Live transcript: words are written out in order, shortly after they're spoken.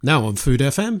Now on Food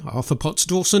FM, Arthur Potts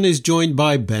Dawson is joined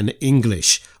by Ben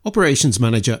English, Operations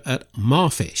Manager at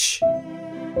Marrfish.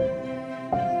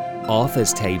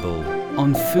 Arthur's Table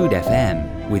on Food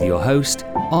FM with your host,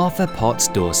 Arthur Potts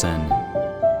Dawson.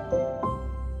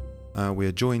 We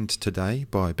are joined today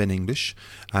by Ben English.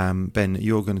 Ben,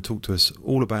 you're going to talk to us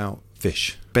all about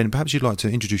fish. Ben, perhaps you'd like to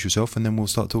introduce yourself and then we'll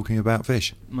start talking about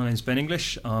fish. My name's Ben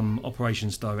English. I'm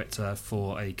Operations Director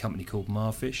for a company called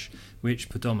Marrfish, which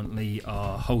predominantly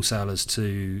are wholesalers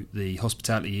to the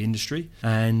hospitality industry,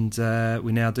 and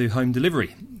we now do home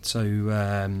delivery. So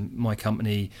my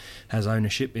company has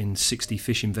ownership in 60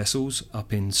 fishing vessels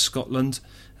up in Scotland,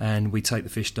 and we take the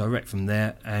fish direct from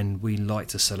there, and we like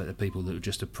to sell it to people that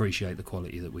just appreciate the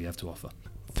quality that we have to offer.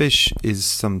 Fish is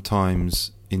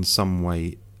sometimes, in some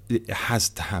way, it has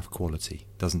to have quality,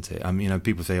 doesn't it?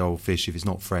 People say, "Oh, fish, if it's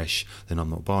not fresh, then I'm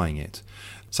not buying it."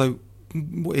 So,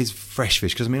 what is fresh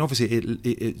fish? Because obviously,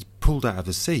 it's pulled out of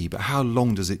the sea. But how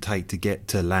long does it take to get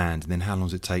to land, and then how long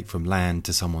does it take from land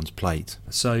to someone's plate?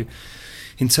 So,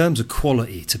 in terms of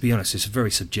quality, to be honest, it's a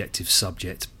very subjective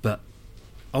subject. But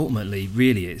ultimately,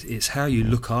 really, it's how you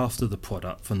look after the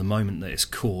product from the moment that it's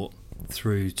caught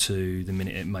through to the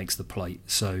minute it makes the plate,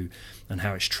 and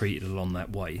how it's treated along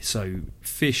that way. So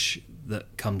fish that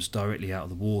comes directly out of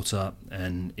the water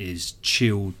and is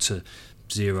chilled to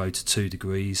 0 to 2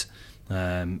 degrees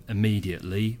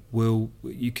immediately,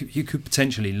 you could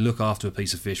potentially look after a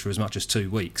piece of fish for as much as 2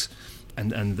 weeks.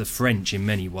 And the French in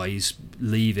many ways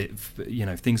leave it,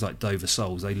 things like Dover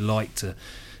soles, they like to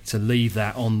leave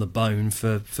that on the bone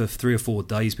for 3 or 4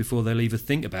 days before they'll even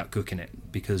think about cooking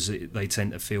it, because they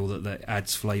tend to feel that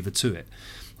adds flavour to it.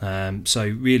 So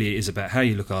really it is about how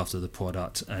you look after the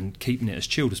product and keeping it as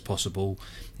chilled as possible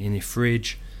in your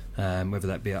fridge, whether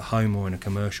that be at home or in a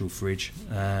commercial fridge,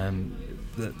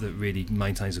 that really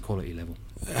maintains the quality level.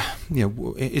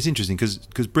 It's interesting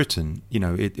because Britain,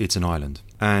 it's an island,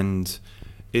 and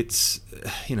it's,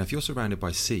 if you're surrounded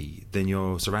by sea, then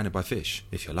you're surrounded by fish,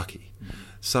 if you're lucky.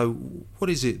 So what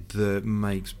is it that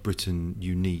makes Britain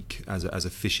unique as a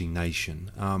fishing nation?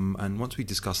 And once we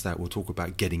discuss that, we'll talk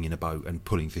about getting in a boat and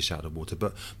pulling fish out of the water.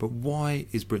 But why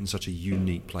is Britain such a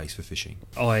unique place for fishing?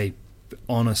 I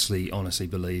honestly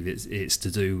believe it's to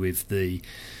do with the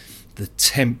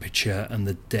temperature and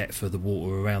the depth of the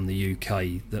water around the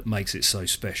UK that makes it so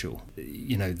special.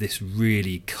 This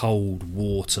really cold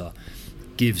water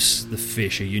gives the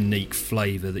fish a unique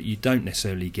flavour that you don't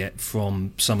necessarily get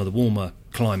from some of the warmer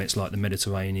climates like the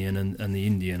Mediterranean and the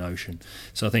Indian Ocean.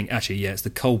 So I think actually, it's the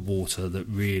cold water that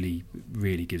really,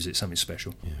 really gives it something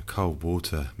special. Yeah, cold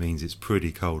water means it's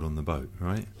pretty cold on the boat,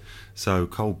 right? So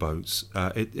cold boats,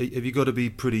 have you got to be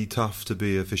pretty tough to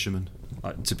be a fisherman?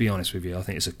 To be honest with you, I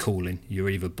think it's a calling. You're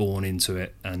either born into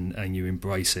it and you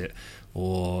embrace it,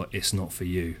 or it's not for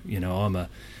you.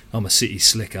 I'm a city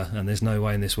slicker, and there's no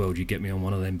way in this world you get me on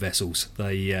one of them vessels.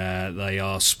 They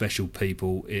are special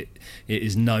people. It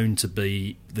is known to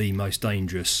be the most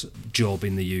dangerous job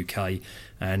in the UK,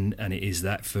 and it is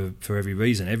that for every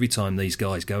reason. Every time these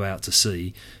guys go out to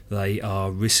sea, they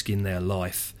are risking their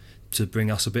life to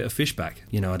bring us a bit of fish back.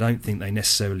 I don't think they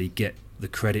necessarily get the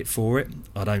credit for it.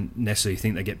 I don't necessarily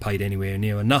think they get paid anywhere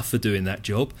near enough for doing that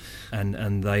job,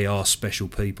 and they are special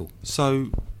people.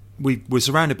 So we're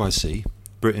surrounded by sea.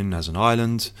 Britain as an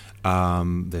island,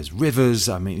 there's rivers,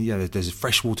 there's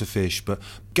freshwater fish, but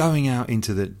going out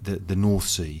into the North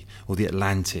Sea or the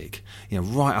Atlantic,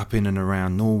 right up in and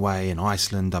around Norway and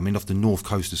Iceland, off the north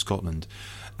coast of Scotland,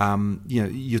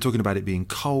 you're talking about it being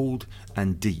cold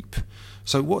and deep.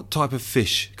 So what type of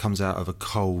fish comes out of a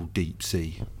cold, deep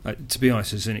sea? To be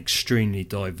honest, it's an extremely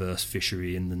diverse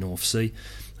fishery in the North Sea.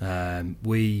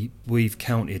 We've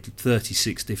counted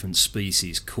 36 different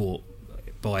species caught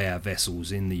by our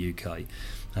vessels in the UK,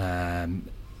 and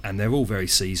they're all very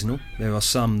seasonal. There are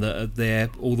some that are there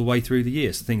all the way through the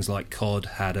year, so things like cod,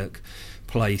 haddock,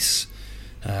 plaice,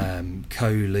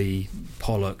 coley,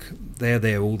 pollock. They're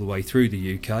there all the way through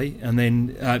the UK, and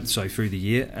then through the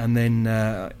year, and then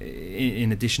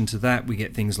in addition to that, we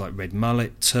get things like red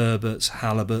mullet, turbots,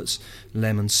 halibuts,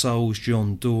 lemon soles,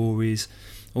 John Dories.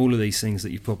 All of these things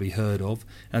that you've probably heard of,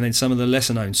 and then some of the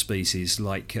lesser known species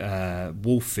like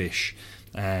wolffish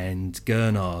and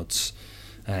gurnards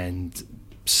and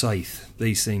saithe.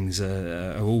 These things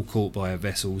are all caught by our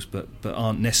vessels, but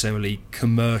aren't necessarily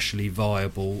commercially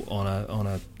viable on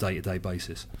a day-to-day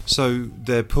basis. So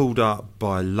they're pulled up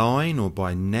by line or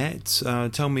by net.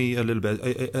 Tell me a little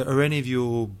bit. Are any of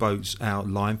your boats out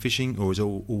line fishing, or is it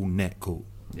all net caught?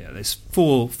 Yeah, there's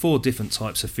four different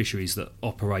types of fisheries that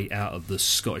operate out of the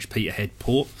Scottish Peterhead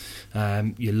port.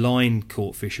 Your line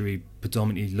caught fishery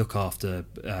predominantly look after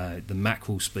the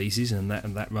mackerel species, and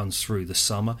that runs through the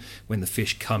summer when the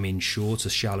fish come inshore to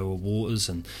shallower waters,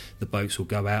 and the boats will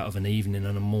go out of an evening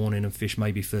and a morning and fish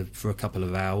maybe for a couple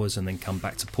of hours and then come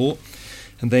back to port.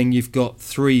 And then you've got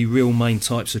three real main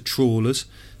types of trawlers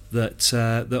that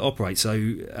operate. So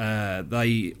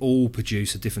they all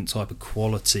produce a different type of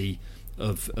quality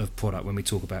of product. When we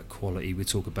talk about quality, we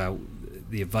talk about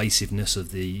the evasiveness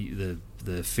of the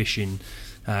fishing.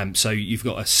 So you've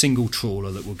got a single trawler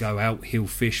that will go out, he'll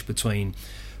fish between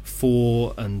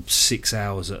 4 and 6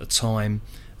 hours at a time.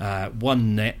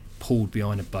 One net pulled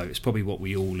behind a boat. It's probably what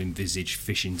we all envisage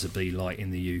fishing to be like in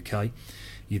the UK.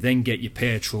 You then get your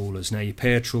pair trawlers. Now your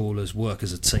pair trawlers work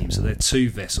as a team, so they're two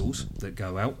vessels that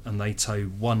go out and they tow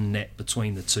one net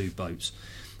between the two boats,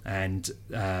 and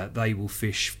they will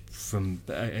fish from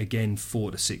again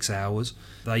 4 to 6 hours.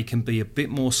 They can be a bit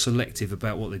more selective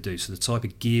about what they do. So the type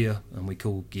of gear, and we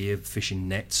call gear fishing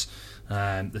nets,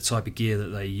 the type of gear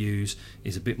that they use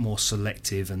is a bit more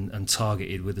selective and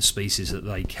targeted with the species that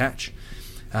they catch.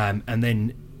 And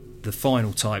then the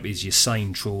final type is your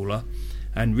seine trawler.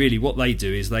 And really what they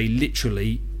do is they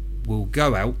literally will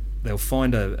go out, they'll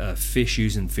find a fish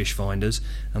using fish finders,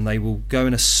 and they will go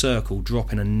in a circle,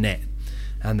 drop in a net,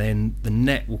 and then the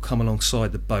net will come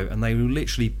alongside the boat and they will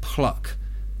literally pluck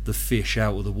the fish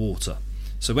out of the water.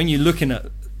 So when you're looking at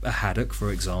a haddock, for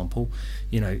example,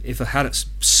 if a haddock's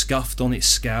scuffed on its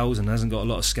scales and hasn't got a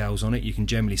lot of scales on it, you can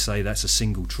generally say that's a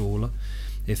single trawler.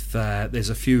 If there's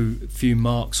a few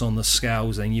marks on the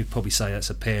scales, then you'd probably say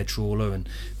that's a pair trawler, and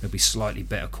they'll be slightly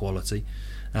better quality.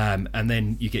 And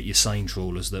then you get your seine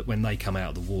trawlers that when they come out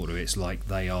of the water, it's like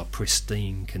they are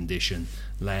pristine condition,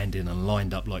 landing and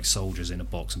lined up like soldiers in a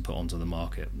box and put onto the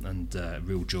market, and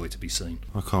real joy to be seen.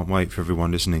 I can't wait for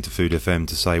everyone listening to Food FM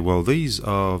to say, well, these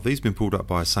been pulled up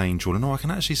by a seine trawler. No, I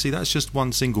can actually see that's just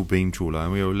one single beam trawler,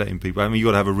 and we are letting people. I mean, you've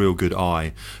got to have a real good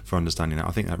eye for understanding that.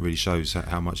 I think that really shows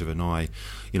how much of an eye,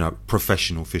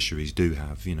 professional fisheries do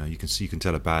have. You can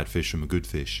tell a bad fish from a good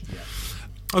fish. Yeah.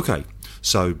 Okay,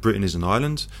 so Britain is an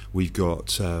island. We've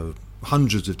got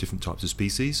hundreds of different types of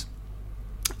species,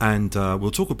 and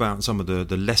we'll talk about some of the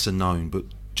lesser known but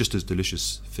just as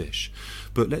delicious fish.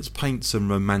 But let's paint some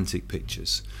romantic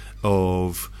pictures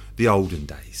of the olden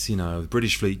days, the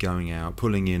British fleet going out,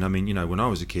 pulling in. I mean, when I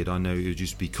was a kid, I know it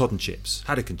used to be cod and chips,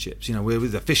 haddock and chips. We're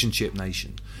with a fish and chip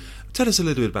nation. Tell us a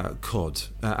little bit about cod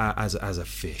as a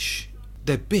fish.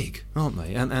 They're big, aren't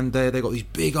they? And they've got these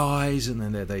big eyes, and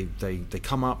then they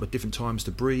come up at different times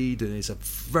to breed, and it's a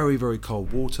very, very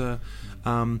cold water.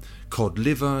 Cod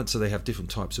liver, so they have different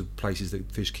types of places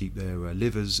that fish keep their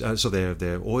livers, so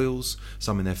their oils,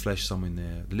 some in their flesh, some in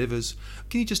their livers.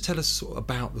 Can you just tell us sort of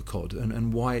about the cod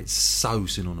and why it's so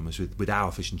synonymous with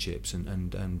our fish and chips,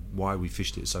 and why we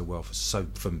fished it so well for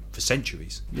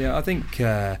centuries? Yeah, I think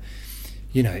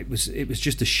it was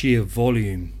just a sheer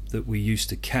volume that we used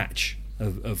to catch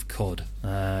of cod.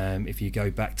 If you go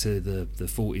back to the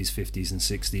 40s, 50s and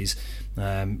 60s,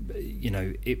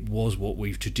 it was what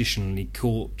we've traditionally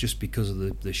caught just because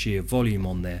of the sheer volume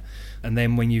on there. And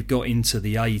then when you got into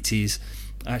the 80s,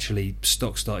 actually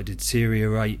stock started to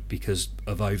deteriorate because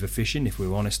of overfishing, if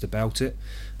we're honest about it.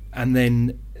 And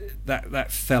then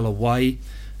that fell away,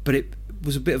 but it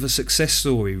was a bit of a success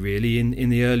story really in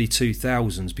the early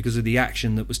 2000s because of the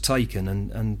action that was taken,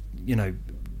 and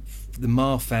the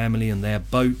Marr family and their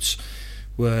boats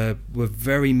were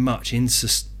very much into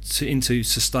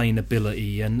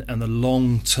sustainability and the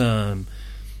long-term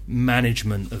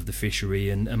management of the fishery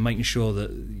and making sure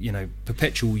that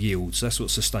perpetual yields. That's what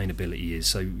sustainability is.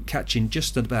 So catching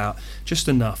just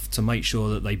enough to make sure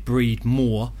that they breed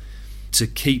more to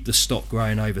keep the stock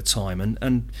growing over time.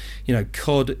 And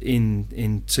cod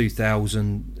in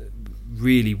 2000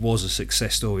 really was a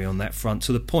success story on that front,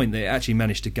 to the point that it actually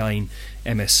managed to gain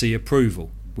MSC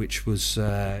approval, which was...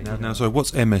 Now, so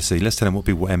what's MSC? Let's tell them what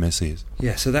MSC is.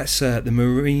 Yeah, so that's the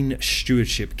Marine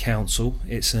Stewardship Council.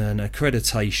 It's an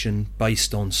accreditation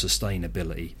based on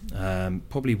sustainability.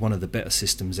 Probably one of the better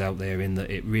systems out there in that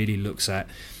it really looks at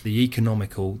the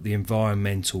economical, the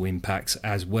environmental impacts,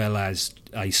 as well as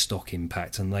a stock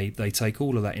impact, and they take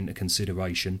all of that into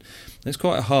consideration. It's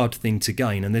quite a hard thing to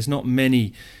gain, and there's not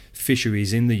many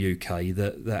fisheries in the UK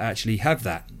that actually have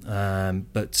that,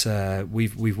 but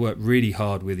we've worked really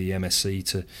hard with the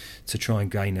MSC to try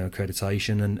and gain an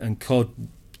accreditation, and cod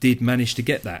did manage to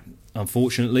get that.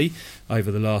 Unfortunately,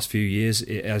 over the last few years,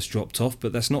 it has dropped off,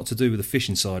 but that's not to do with the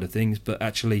fishing side of things, but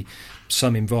actually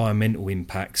some environmental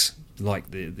impacts,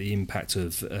 like the impact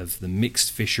of the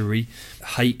mixed fishery.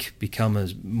 Hake become a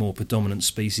more predominant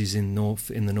species in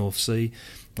the North Sea,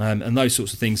 and those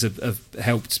sorts of things have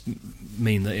helped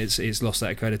mean that it's lost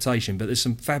that accreditation. But there's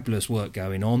some fabulous work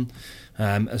going on.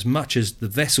 As much as the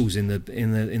vessels in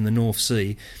the North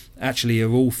Sea actually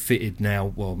are all fitted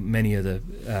now. Well, many of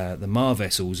the Mar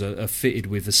vessels are fitted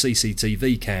with the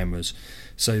CCTV cameras,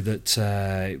 so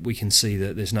that we can see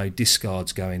that there's no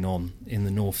discards going on in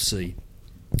the North Sea,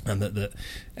 and that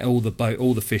all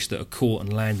the fish that are caught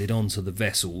and landed onto the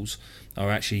vessels are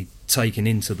actually taken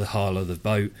into the hull of the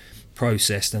boat,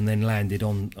 processed, and then landed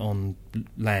on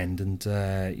land. And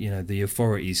the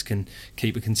authorities can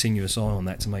keep a continuous eye on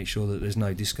that to make sure that there's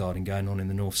no discarding going on in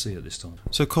the North Sea at this time.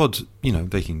 So cod,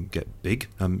 they can get big.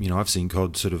 I've seen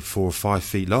cod sort of 4 or 5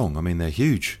 feet long. I mean, they're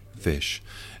huge fish.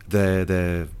 They're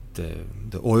the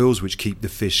oils which keep the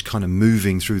fish kind of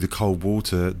moving through the cold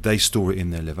water. They store it in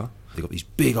their liver. They've got these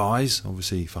big eyes,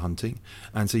 obviously, for hunting.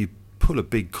 And so you pull a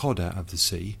big cod out of the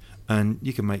sea, and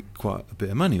you can make quite a bit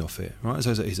of money off it, right?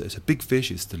 So it's a big fish,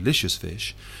 it's delicious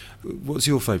fish. What's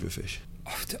your favourite fish?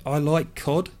 I like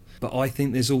cod, but I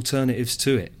think there's alternatives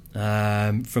to it.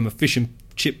 From a fish and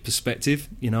chip perspective,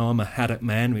 I'm a haddock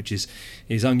man, which is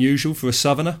unusual for a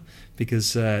southerner,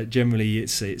 because generally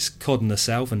it's cod in the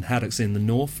south and haddocks in the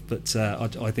north, but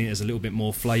I think there's a little bit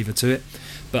more flavour to it.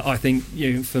 But I think,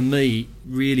 for me,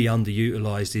 really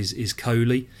underutilised is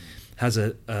coley. Has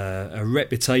a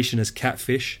reputation as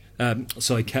catfish.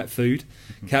 Cat food.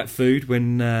 Cat food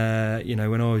when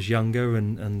when I was younger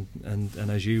and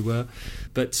as you were.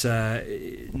 But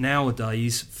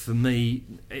nowadays, for me,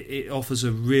 it offers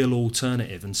a real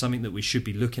alternative and something that we should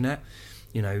be looking at.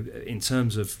 In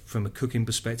terms of from a cooking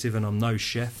perspective, and I'm no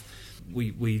chef,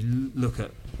 we look at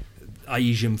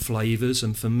Asian flavours,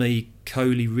 and for me,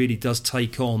 coley really does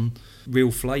take on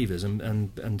real flavours, and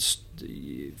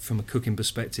from a cooking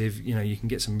perspective, you can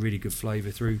get some really good flavour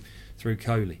through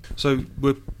coley. So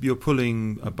you're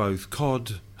pulling both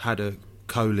cod, haddock,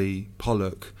 coley,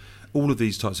 pollock, all of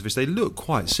these types of fish. They look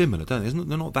quite similar, don't they?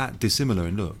 They're not that dissimilar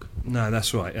in look. No,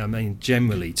 that's right. I mean,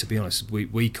 generally, to be honest,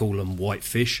 we call them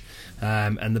whitefish,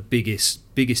 and the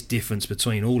biggest difference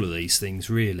between all of these things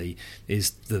really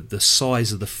is the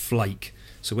size of the flake.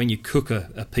 So when you cook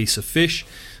a piece of fish,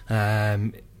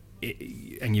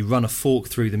 and you run a fork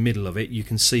through the middle of it, you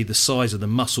can see the size of the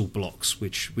muscle blocks,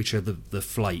 which are the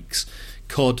flakes.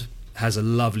 Cod has a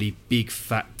lovely big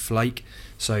fat flake,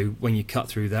 so when you cut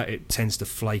through that, it tends to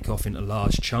flake off into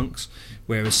large chunks,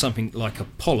 whereas something like a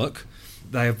pollock,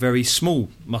 they have very small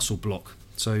muscle block,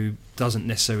 so doesn't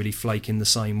necessarily flake in the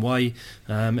same way,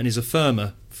 and is a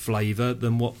firmer flavour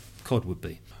than what cod would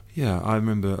be. Yeah, I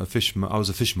remember I was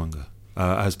a fishmonger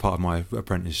as part of my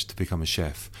apprentice to become a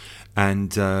chef.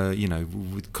 And,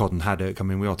 with cod and haddock, I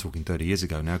mean, we are talking 30 years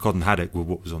ago now. Cod and haddock were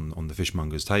what was on the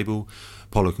fishmonger's table.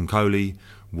 Pollock and coley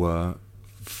were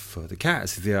for the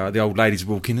cats. The old ladies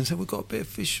would walk in and say, "We've got a bit of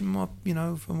fish for my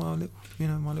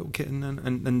little kitten,"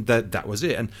 and that was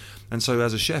it. And so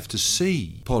as a chef, to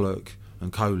see pollock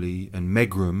and coley and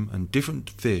megrim and different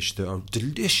fish that are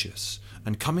delicious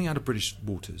and coming out of British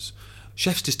waters,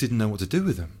 chefs just didn't know what to do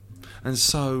with them. And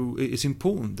so it's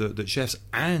important that chefs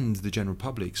and the general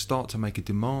public start to make a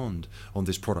demand on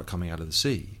this product coming out of the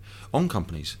sea on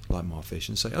companies like Marrfish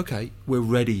and say, okay, we're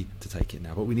ready to take it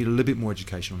now, but we need a little bit more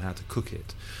education on how to cook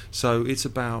it. So it's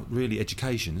about really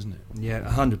education, isn't it? Yeah,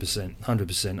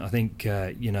 100%. I think,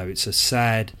 it's a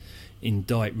sad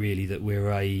indict really that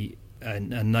we're a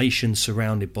nation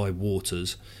surrounded by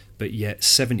waters, but yet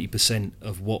 70%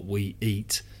 of what we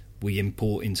eat we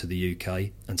import into the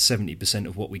UK, and 70%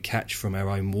 of what we catch from our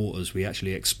own waters we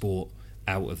actually export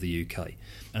out of the UK.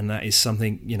 And that is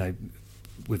something,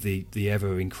 with the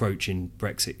ever encroaching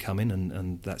Brexit coming,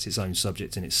 and that's its own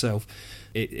subject in itself,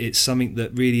 it's something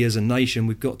that really as a nation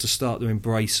we've got to start to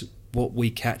embrace what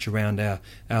we catch around our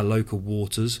local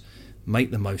waters, make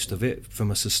the most of it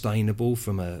from a sustainable,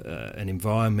 from an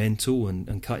environmental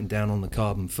and cutting down on the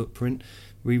carbon footprint.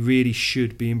 We really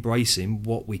should be embracing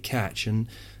what we catch and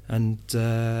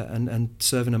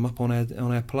serving them up on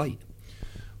our plate.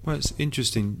 Well, it's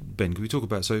interesting, Ben. Can we talk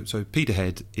about so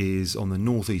Peterhead is on the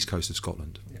northeast coast of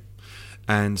Scotland, yeah.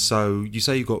 And so you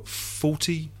say you've got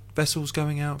 40 vessels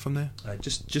going out from there?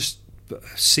 Just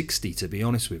 60, to be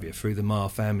honest with you, through the Mar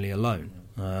family alone.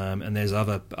 and there's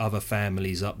other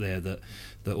families up there that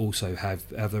also have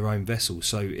their own vessels.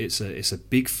 So it's a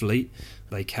big fleet.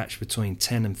 They catch between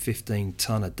 10 and 15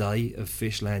 tonne a day of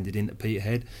fish landed into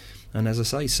Peterhead, and as I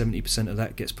say, 70% of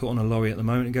that gets put on a lorry at the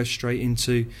moment and goes straight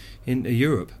into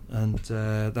Europe, and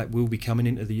that will be coming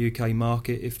into the UK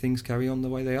market if things carry on the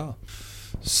way they are.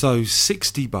 So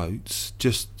 60 boats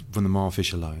just from the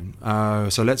Marrfish alone.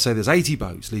 So let's say there's 80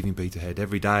 boats leaving Peterhead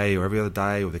every day or every other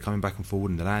day, or they're coming back and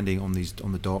forward and they're landing on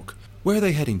the dock. Where are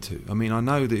they heading to? I mean, I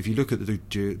know that if you look at the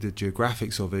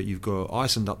geographics of it, you've got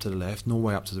Iceland up to the left,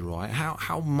 Norway up to the right.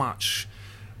 How much,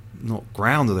 not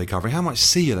ground are they covering? How much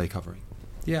sea are they covering?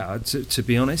 Yeah, to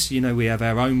be honest, we have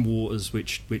our own waters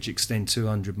which extend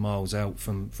 200 miles out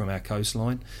from our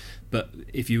coastline. But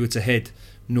if you were to head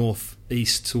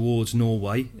north-east towards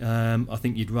Norway, I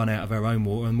think you'd run out of our own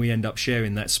water, and we end up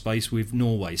sharing that space with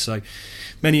Norway. So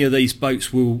many of these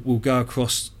boats will go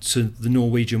across to the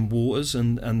Norwegian waters,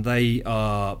 and they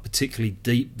are particularly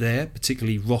deep there,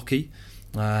 particularly rocky.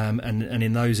 And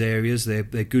in those areas, they're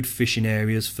good fishing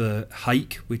areas for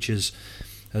hake, which has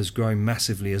grown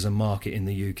massively as a market in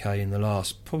the UK in the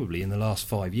last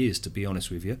 5 years, to be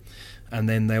honest with you. And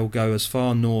then they'll go as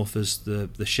far north as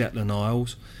the Shetland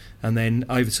Isles, and then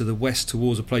over to the west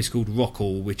towards a place called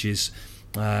Rockall, which is,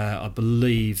 I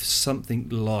believe, something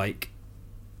like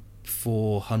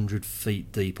 400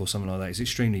 feet deep or something like that. It's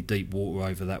extremely deep water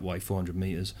over that way, 400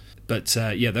 metres. But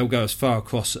they'll go as far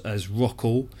across as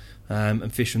Rockall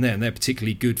and fish from there, and they're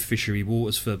particularly good fishery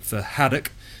waters for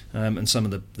haddock, and some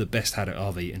of the best haddock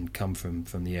I've eaten come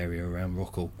from the area around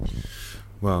Rockall.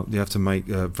 Well, you have to make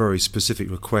a very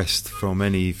specific request from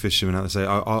any fisherman out there. Say,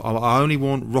 I only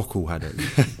want Rockall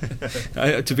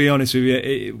haddock. To be honest with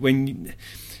you, in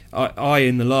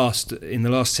the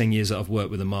last 10 years that I've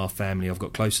worked with the Marr family, I've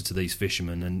got closer to these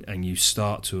fishermen, and you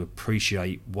start to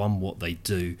appreciate, one, what they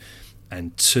do,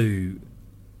 and two,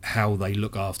 how they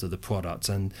look after the product.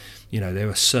 And there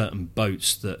are certain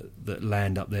boats that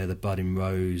land up there, the Budding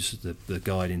Rose, the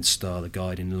Guiding Star, the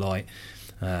Guiding Light,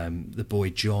 the Boy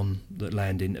John, that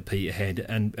land into Peterhead,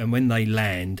 and when they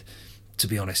land, to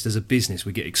be honest, as a business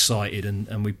we get excited,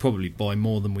 and we probably buy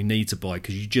more than we need to buy,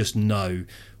 because you just know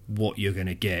what you're going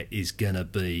to get is going to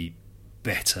be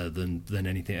better than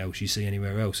anything else you see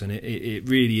anywhere else. And it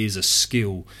really is a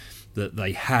skill that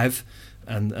they have,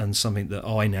 and something that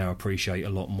I now appreciate a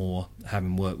lot more,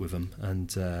 having worked with them. And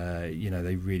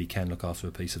they really can look after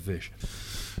a piece of fish.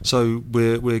 So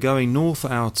we're going north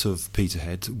out of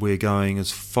Peterhead. We're going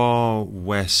as far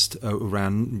west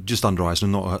around just under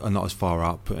Iceland, not as far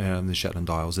up the Shetland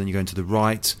Isles. Then you go into the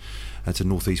right to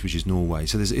northeast, which is Norway.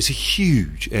 So it's a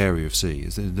huge area of sea.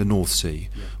 It's the North Sea,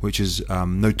 which is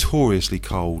notoriously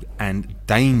cold and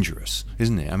dangerous,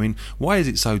 isn't it? I mean, why is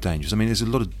it so dangerous? I mean, there's a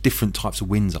lot of different types of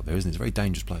winds up there, isn't it? It's a very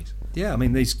dangerous place. Yeah, I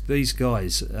mean, these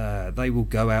guys, they will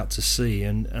go out to sea,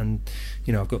 and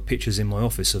I've got pictures in my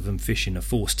office of them fishing a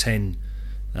Force 10,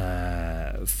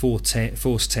 and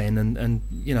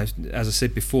as I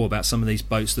said before about some of these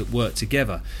boats that work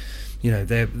together,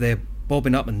 they're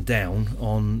bobbing up and down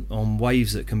on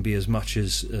waves that can be as much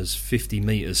as 50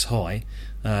 metres high,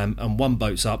 and one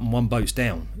boat's up and one boat's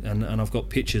down, and I've got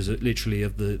pictures literally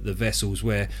of the vessels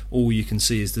where all you can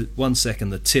see is that 1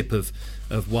 second the tip of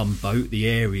one boat, the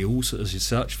aerials as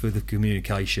such for the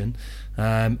communication,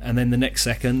 and then the next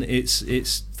second it's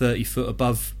 30 foot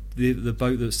above the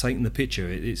boat that's taking the picture.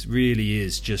 It really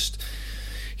is just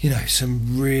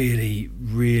some really,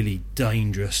 really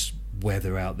dangerous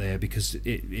weather out there, because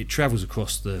it travels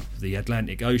across the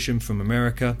Atlantic Ocean from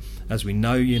America. As we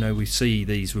know, we see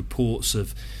these reports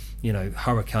of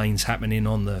hurricanes happening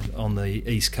on the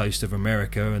east coast of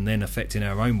America, and then affecting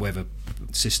our own weather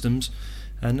systems,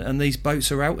 and these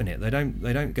boats are out in it. They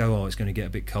don't go, it's going to get a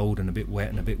bit cold and a bit wet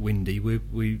and a bit windy.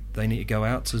 They need to go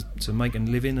out to make a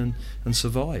living and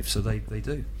survive, so they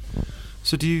do.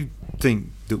 So do you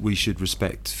think that we should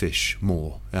respect fish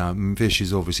more? Fish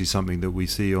is obviously something that we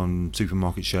see on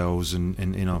supermarket shelves and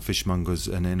in our fishmongers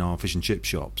and in our fish and chip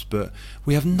shops, but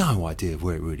we have no idea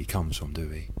where it really comes from, do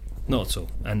we? Not at all.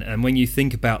 And when you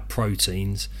think about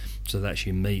proteins, so that's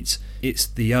your meats, it's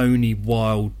the only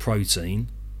wild protein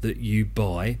that you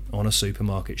buy on a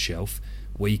supermarket shelf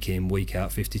week in, week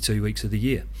out, 52 weeks of the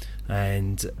year.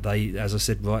 And they, as I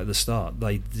said right at the start,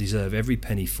 they deserve every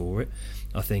penny for it.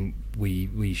 I think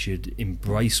we should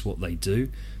embrace what they do,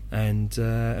 and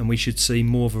we should see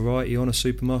more variety on a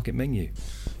supermarket menu.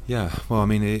 Yeah, well, I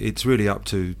mean, it's really up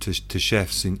to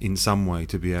chefs in some way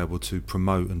to be able to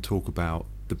promote and talk about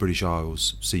the British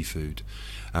Isles seafood.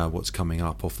 what's coming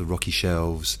up off the rocky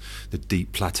shelves, the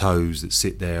deep plateaus that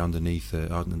sit there underneath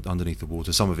the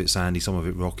water. Some of it sandy, some of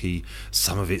it rocky,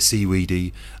 some of it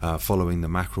seaweedy, following the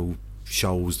mackerel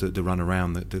shoals that run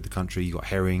around the country. You've got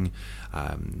herring,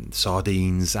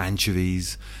 sardines,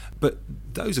 anchovies. But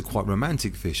those are quite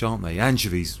romantic fish, aren't they?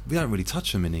 Anchovies, we don't really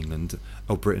touch them in England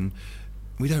or Britain.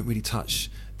 We don't really touch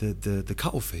the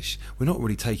cuttlefish. We're not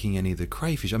really taking any of the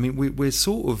crayfish. I mean, we're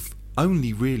sort of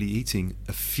only really eating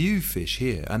a few fish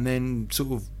here, and then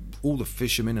sort of all the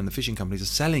fishermen and the fishing companies are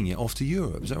selling it off to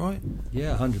Europe. Is that right?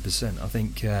 Yeah, 100%. I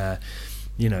think,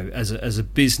 as a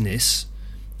business,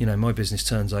 my business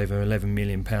turns over £11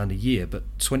 million a year, but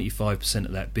 25%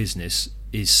 of that business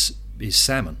is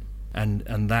salmon.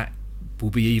 And that will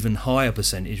be even higher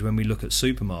percentage when we look at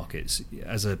supermarkets.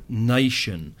 As a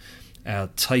nation, our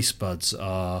taste buds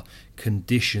are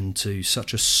conditioned to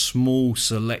such a small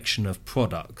selection of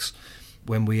products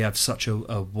when we have such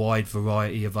a wide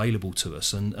variety available to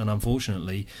us. And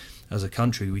unfortunately, as a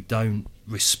country, we don't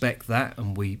respect that,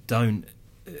 and we don't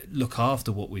look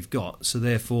after what we've got. So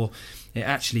therefore,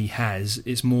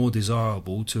 it's more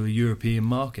desirable to a European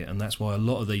market, and that's why a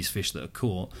lot of these fish that are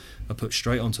caught are put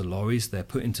straight onto lorries. They're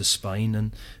put into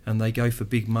Spain, and they go for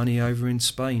big money over in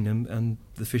Spain, and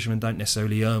the fishermen don't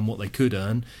necessarily earn what they could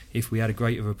earn if we had a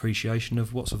greater appreciation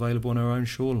of what's available on our own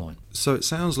shoreline. So it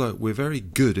sounds like we're very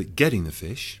good at getting the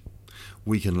fish.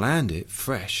 We can land it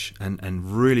fresh and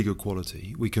really good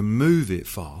quality. We can move it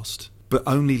fast, but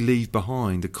only leave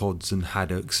behind the cods and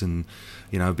haddocks and,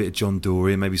 a bit of John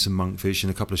Dory and maybe some monkfish,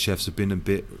 and a couple of chefs have been a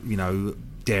bit,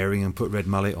 daring and put red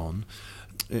mullet on.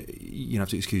 You have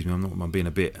to excuse me, I'm being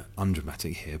a bit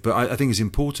undramatic here, but I think it's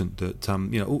important that,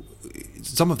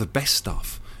 some of the best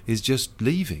stuff is just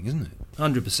leaving, isn't it?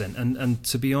 100%. And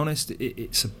to be honest,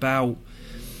 it's about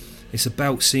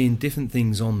seeing different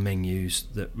things on menus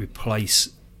that replace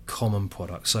common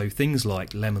products. So things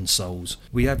like lemon soles.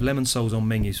 We have lemon soles on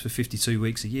menus for 52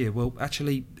 weeks a year. Well,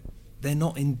 actually, they're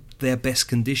not in their best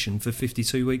condition for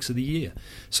 52 weeks of the year.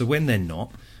 So when they're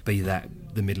not, be that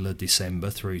the middle of December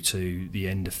through to the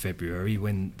end of February,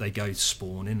 when they go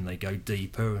spawning and they go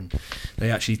deeper and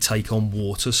they actually take on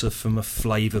water, so from a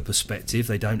flavour perspective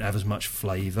they don't have as much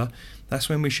flavour, that's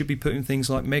when we should be putting things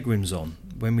like megrims on,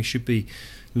 when we should be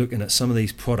looking at some of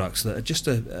these products that are just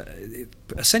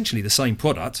essentially the same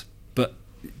product but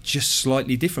just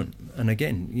slightly different. And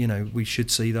again, we should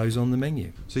see those on the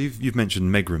menu. So you've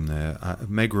mentioned megrim there.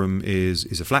 Megrim is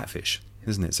a flatfish,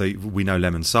 isn't it? So we know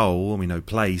lemon sole and we know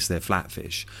plaice, they're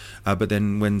flatfish. But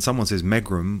then when someone says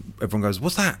megrim, everyone goes,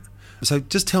 what's that? So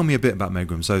just tell me a bit about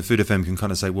megrim. So Food FM can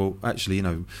kind of say, well, actually,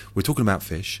 we're talking about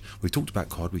fish. We've talked about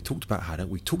cod. We talked about haddock.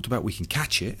 We talked about we can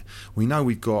catch it. We know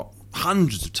we've got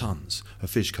hundreds of tons of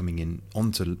fish coming in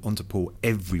onto port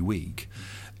every week.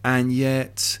 And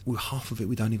yet, half of it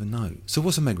we don't even know. So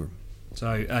what's a megrim?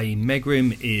 So a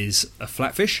megrim is a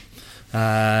flatfish.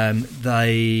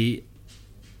 They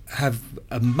have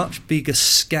a much bigger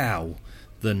scowl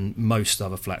than most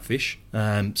other flatfish.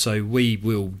 So we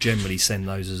will generally send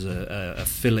those as a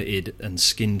filleted and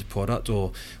skinned product,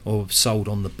 or sold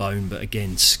on the bone, but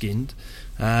again skinned.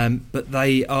 But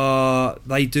they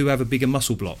do have a bigger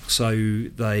muscle block, so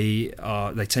they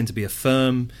tend to be a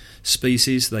firm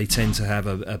species. They tend to have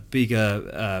a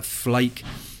bigger flake.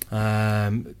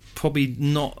 Probably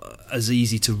not as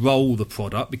easy to roll the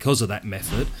product because of that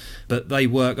method, but they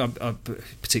work. A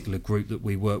particular group that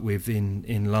we work with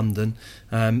in London,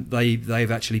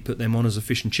 they've actually put them on as a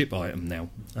fish and chip item now,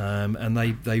 and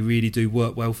they really do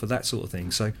work well for that sort of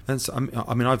thing. So,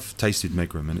 I've tasted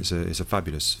megrim, and it's a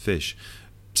fabulous fish.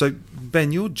 So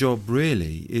Ben, your job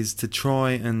really is to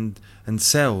try and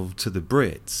sell to the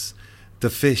Brits the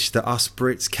fish that us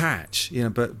Brits catch.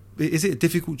 But is it a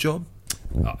difficult job?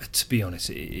 To be honest,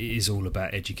 it is all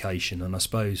about education, and I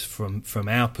suppose from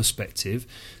our perspective,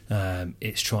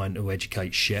 it's trying to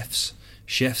educate chefs.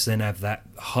 Chefs then have that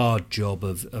hard job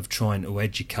of trying to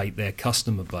educate their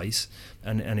customer base,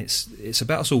 and it's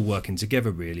about us all working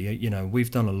together, really.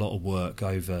 We've done a lot of work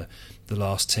over the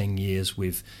last 10 years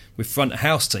with front of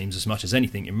house teams as much as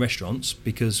anything in restaurants,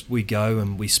 because we go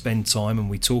and we spend time and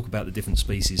we talk about the different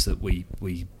species that we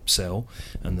sell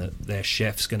and that their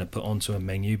chef's going to put onto a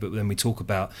menu, but then we talk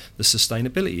about the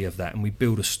sustainability of that and we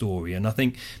build a story. And I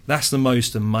think that's the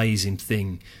most amazing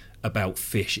thing about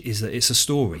fish, is that it's a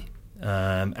story.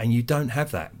 And you don't have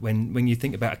that when you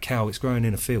think about a cow. It's growing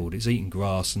in a field, it's eating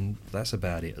grass, and that's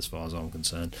about it as far as I'm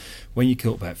concerned. When you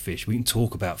talk about fish, we can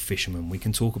talk about fishermen, we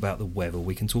can talk about the weather,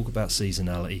 we can talk about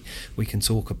seasonality, we can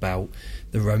talk about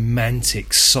the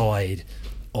romantic side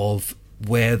of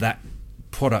where that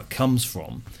product comes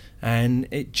from, and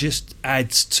it just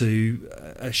adds to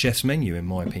a chef's menu, in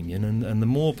my opinion. And the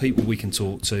more people we can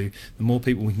talk to, the more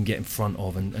people we can get in front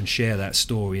of and share that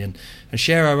story and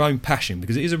share our own passion,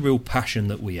 because it is a real passion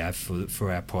that we have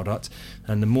for our product.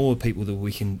 And the more people that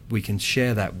we can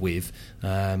share that with,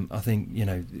 I think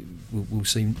we'll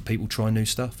see people try new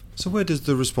stuff. So where does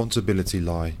the responsibility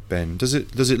lie, Ben? Does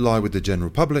it lie with the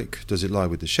general public? Does it lie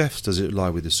with the chefs? Does it lie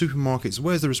with the supermarkets?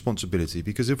 Where's the responsibility?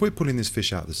 Because if we're pulling this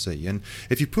fish out of the sea, and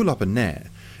if you pull up a net,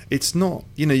 it's not,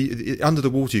 under the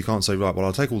water you can't say, right, well,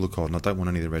 I'll take all the cod and I don't want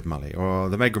any of the red mullet, or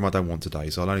the megrim I don't want today,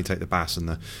 so I'll only take the bass and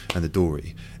the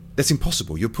dory. That's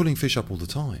impossible. You're pulling fish up all the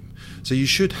time. So you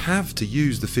should have to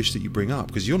use the fish that you bring up,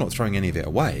 because you're not throwing any of it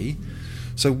away.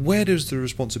 So where does the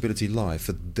responsibility lie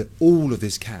for all of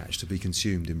this catch to be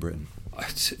consumed in Britain?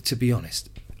 To be honest,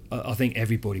 I think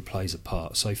everybody plays a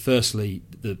part. So firstly,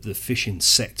 the fishing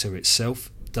sector itself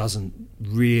doesn't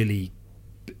really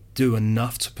do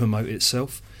enough to promote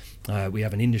itself. We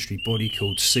have an industry body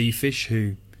called Seafish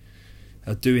who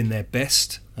are doing their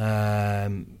best,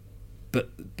 but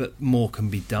more can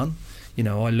be done.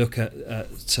 I look at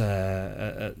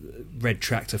Red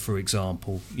Tractor, for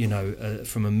example.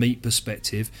 From a meat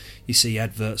perspective, you see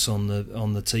adverts on the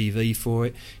TV for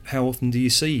it. How often do you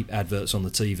see adverts on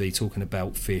the TV talking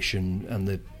about fish and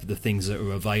the things that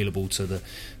are available to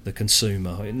the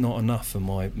consumer? Not enough for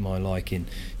my liking.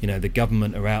 The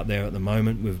government are out there at the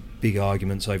moment with big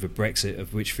arguments over Brexit,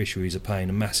 of which fisheries are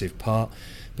playing a massive part.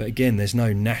 But again, there's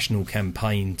no national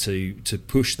campaign to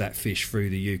push that fish through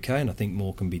the UK, and I think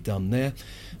more can be done there.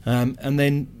 And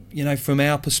then, from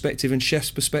our perspective and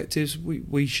chefs' perspectives,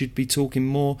 we should be talking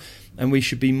more, and we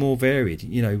should be more varied.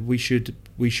 We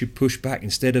should push back,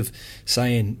 instead of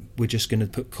saying we're just going to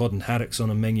put cod and haddocks on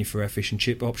a menu for our fish and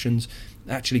chip options.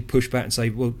 Actually push back and say,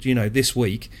 well, this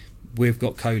week we've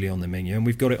got Coley on the menu, and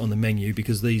we've got it on the menu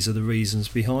because these are the reasons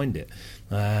behind it.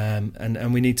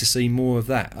 And we need to see more of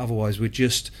that. Otherwise, we're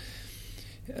just,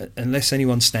 unless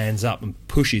anyone stands up and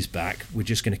pushes back, we're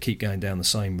just going to keep going down the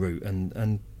same route.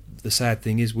 And the sad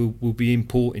thing is, we'll be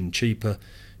importing cheaper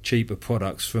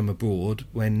products from abroad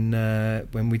when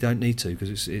we don't need to,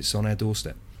 because it's on our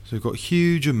doorstep. So we've got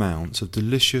huge amounts of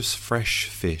delicious fresh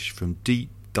fish from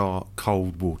deep, dark,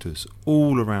 cold waters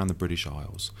all around the British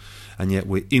Isles, and yet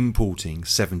we're importing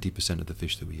 70% of the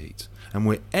fish that we eat, and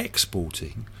we're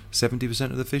exporting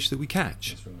 70% of the fish that we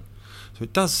catch. That's right. So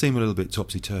it does seem a little bit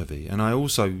topsy-turvy. And I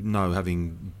also know,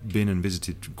 having been and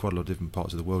visited quite a lot of different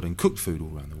parts of the world and cooked food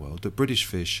all around the world, that British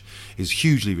fish is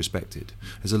hugely respected.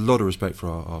 There's a lot of respect for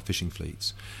our fishing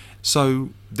fleets. So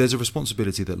there's a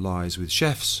responsibility that lies with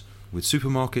chefs, with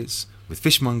supermarkets, with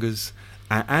fishmongers,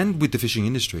 and with the fishing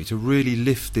industry to really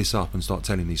lift this up and start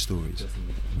telling these stories.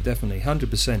 Definitely,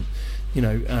 100%.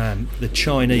 The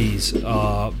Chinese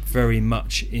are very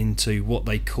much into what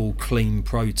they call clean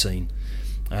protein,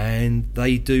 and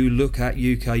they do look at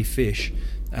UK fish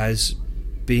as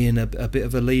being a bit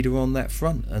of a leader on that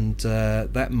front. And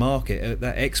that market,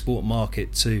 that export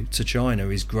market to China,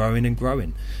 is growing and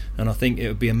growing. And I think it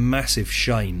would be a massive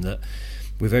shame that,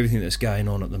 with everything that's going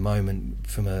on at the moment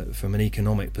from an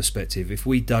economic perspective, if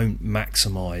we don't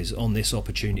maximise on this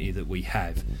opportunity that we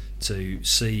have to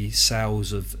see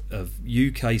sales of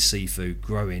UK seafood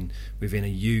growing within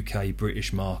a UK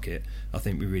British market, I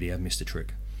think we really have missed a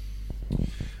trick.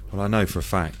 Well, I know for a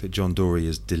fact that John Dory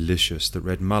is delicious, that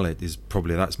red mullet is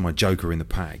probably, that's my joker in the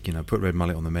pack. Put red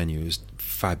mullet on the menu is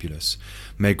fabulous.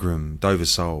 Megrim, Dover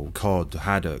sole, cod,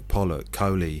 haddock, pollock,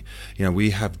 coley.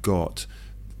 We have got,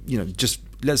 just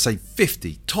let's say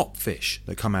 50 top fish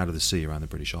that come out of the sea around the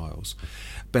British Isles.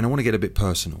 Ben, I want to get a bit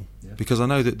personal, because I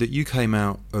know that you came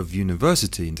out of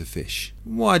university into fish.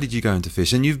 Why did you go into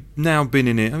fish? And you've now been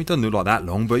in it, it doesn't look like that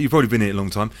long, but you've probably been in it a long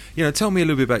time. Tell me a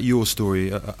little bit about your story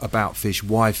about fish,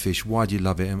 why do you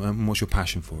love it, and what's your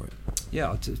passion for it?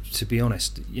 Yeah, to be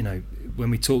honest, when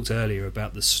we talked earlier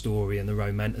about the story and the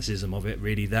romanticism of it,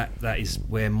 really that is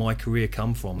where my career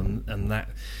come from, and that,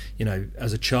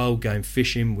 as a child going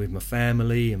fishing with my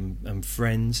family and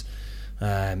friends,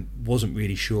 wasn't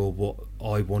really sure what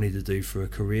I wanted to do for a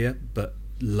career, but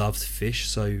loved fish,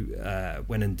 so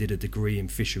went and did a degree in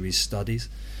fisheries studies.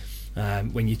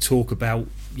 When you talk about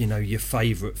your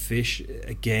favourite fish,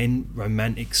 again,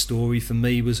 romantic story for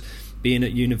me was being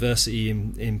at university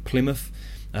in Plymouth,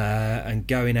 and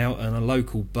going out on a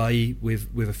local bay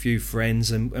with a few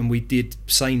friends, and we did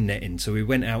seine netting. So we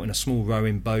went out in a small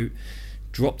rowing boat,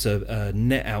 dropped a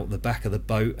net out the back of the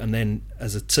boat, and then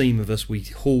as a team of us we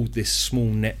hauled this small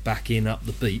net back in up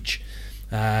the beach,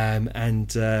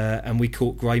 and we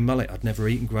caught grey mullet. I'd never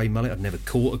eaten grey mullet, I'd never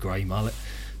caught a grey mullet,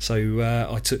 so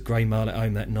I took grey mullet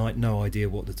home that night. No idea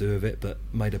what to do with it, but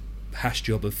made a hash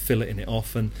job of filleting it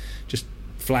off and just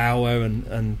flour and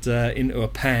into a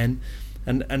pan.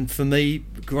 And for me,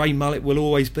 grey mullet will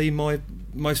always be my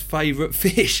most favourite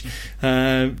fish,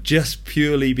 just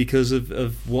purely because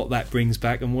of what that brings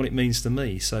back and what it means to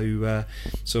me. So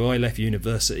I left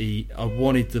university. I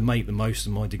wanted to make the most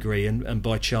of my degree, and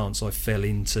by chance I fell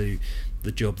into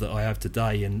the job that I have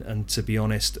today. And to be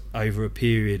honest, over a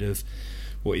period of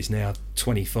what is now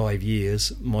 25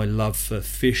 years, my love for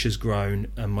fish has grown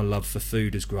and my love for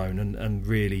food has grown, and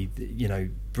really,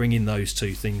 bringing those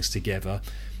two things together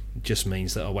just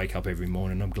means that I wake up every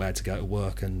morning and I'm glad to go to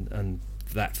work, and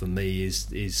that for me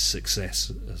is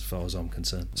success as far as I'm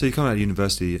concerned. So you come out of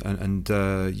university and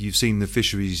you've seen the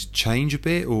fisheries change a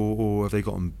bit, or have they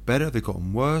gotten better? Have they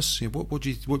gotten worse? What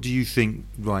do you think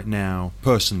right now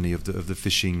personally of the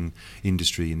fishing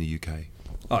industry in the UK?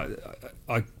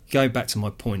 I go back to my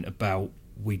point about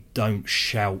we don't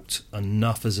shout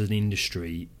enough as an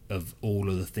industry of all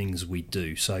of the things we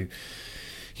do. So,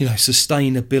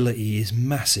 sustainability is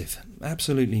massive,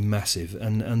 absolutely massive,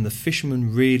 and the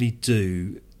fishermen really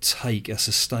do take a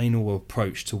sustainable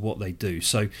approach to what they do.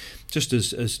 So just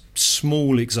as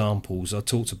small examples, I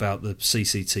talked about the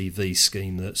CCTV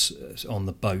scheme that's on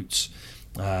the boats,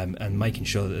 and making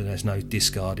sure that there's no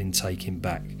discard in taking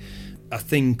back. A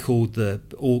thing called the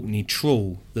Orkney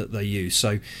trawl that they use.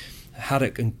 So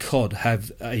haddock and cod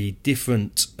have a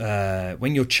different,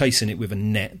 when you're chasing it with a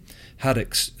net,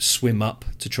 haddocks swim up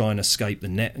to try and escape the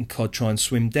net, and cod try and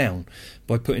swim down.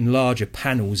 By putting larger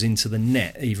panels into the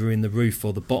net, either in the roof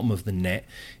or the bottom of the net,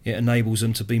 it enables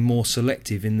them to be more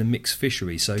selective in the mixed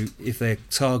fishery. So if they're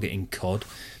targeting cod,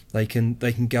 they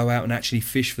can go out and actually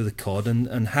fish for the cod,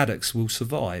 and haddocks will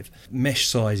survive. Mesh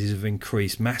sizes have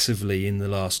increased massively in the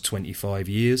last 25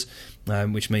 years,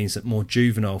 which means that more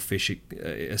juvenile fish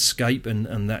escape,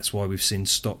 and that's why we've seen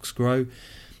stocks grow.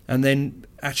 And then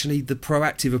actually the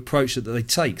proactive approach that they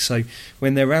take. So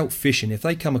when they're out fishing, if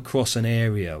they come across an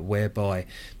area whereby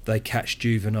they catch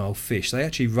juvenile fish, they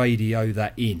actually radio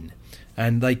that in,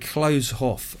 and they close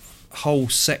off whole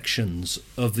sections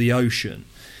of the ocean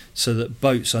so that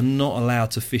boats are not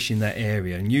allowed to fish in that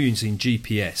area. And using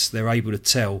GPS, they're able to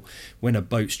tell when a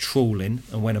boat's trawling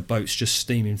and when a boat's just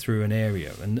steaming through an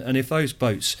area. And if those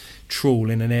boats trawl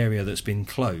in an area that's been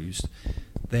closed,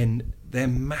 then they're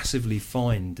massively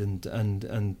fined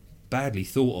and badly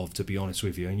thought of, to be honest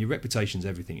with you. And your reputation's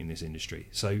everything in this industry.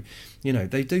 So,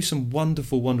 they do some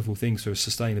wonderful, wonderful things for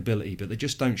sustainability, but they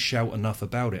just don't shout enough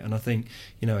about it. And I think,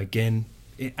 again,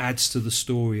 it adds to the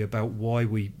story about why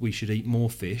we should eat more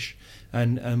fish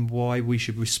and why we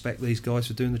should respect these guys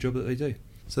for doing the job that they do.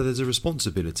 So there's a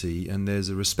responsibility and there's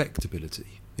a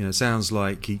respectability. It sounds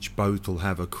like each boat will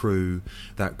have a crew.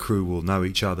 That crew will know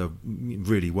each other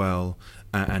really well,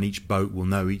 and each boat will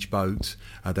know each boat.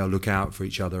 They'll look out for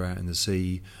each other out in the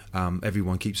sea.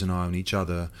 Everyone keeps an eye on each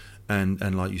other,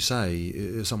 and like you say,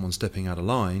 if someone's stepping out of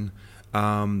line,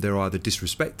 they're either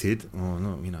disrespected, or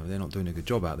no, they're not doing a good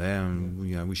job out there,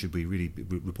 and we should be really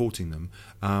reporting them,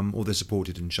 or they're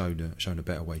supported and shown a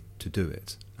better way to do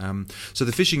it. So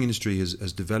the fishing industry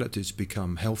has developed; it's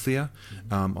become healthier.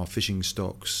 Our fish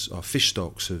stocks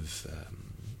have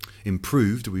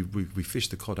improved. We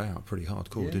fished the cod out pretty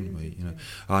hardcore, didn't we?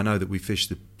 I know that we fished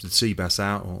the sea bass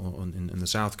out in the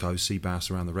south coast, sea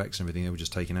bass around the wrecks and everything. They were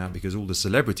just taken out because all the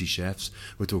celebrity chefs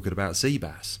were talking about sea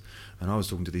bass. And I was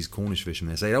talking to these Cornish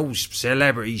fishermen. They say, "Oh,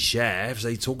 celebrity chefs!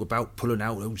 They talk about pulling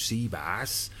out those sea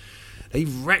bass. They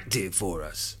wrecked it for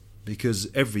us." Because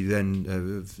every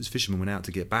fishermen went out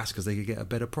to get bass because they could get a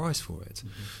better price for it.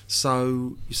 Mm-hmm.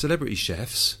 So celebrity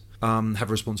chefs have a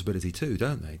responsibility too,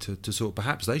 don't they? To sort of,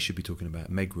 perhaps they should be talking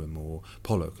about Megram or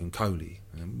pollock and coley.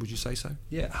 Would you say so?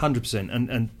 Yeah, 100%.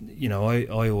 And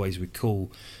I always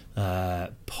recall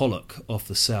pollock off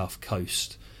the south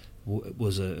coast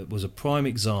was a prime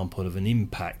example of an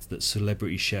impact that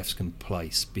celebrity chefs can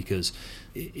place, because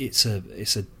it's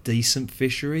a decent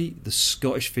fishery. The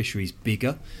Scottish fishery is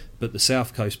bigger, but the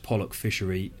south coast pollock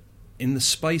fishery, in the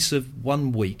space of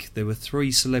 1 week, there were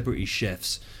 3 celebrity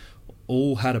chefs,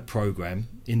 all had a program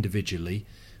individually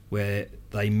where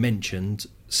they mentioned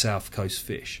south coast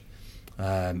fish,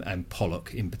 and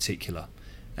pollock in particular.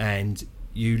 And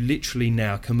you literally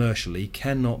now commercially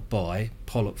cannot buy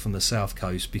pollock from the south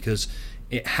coast because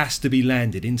it has to be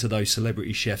landed into those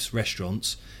celebrity chefs'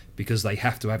 restaurants, because they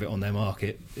have to have it on their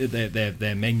market,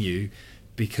 their menu,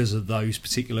 because of those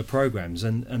particular programs.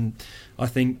 And I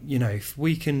think, if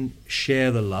we can share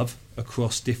the love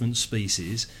across different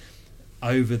species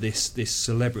over this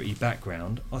celebrity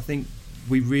background, I think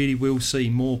we really will see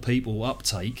more people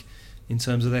uptake in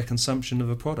terms of their consumption of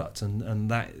a product,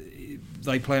 and that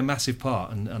they play a massive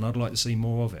part, and I'd like to see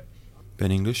more of it.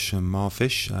 Ben English of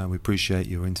Marrfish. We appreciate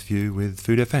your interview with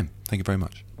Food FM. Thank you very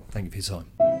much. Thank you for your time.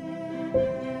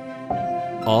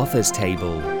 Arthur's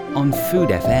Table on Food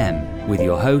FM with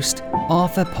your host,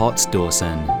 Arthur Potts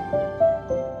Dawson.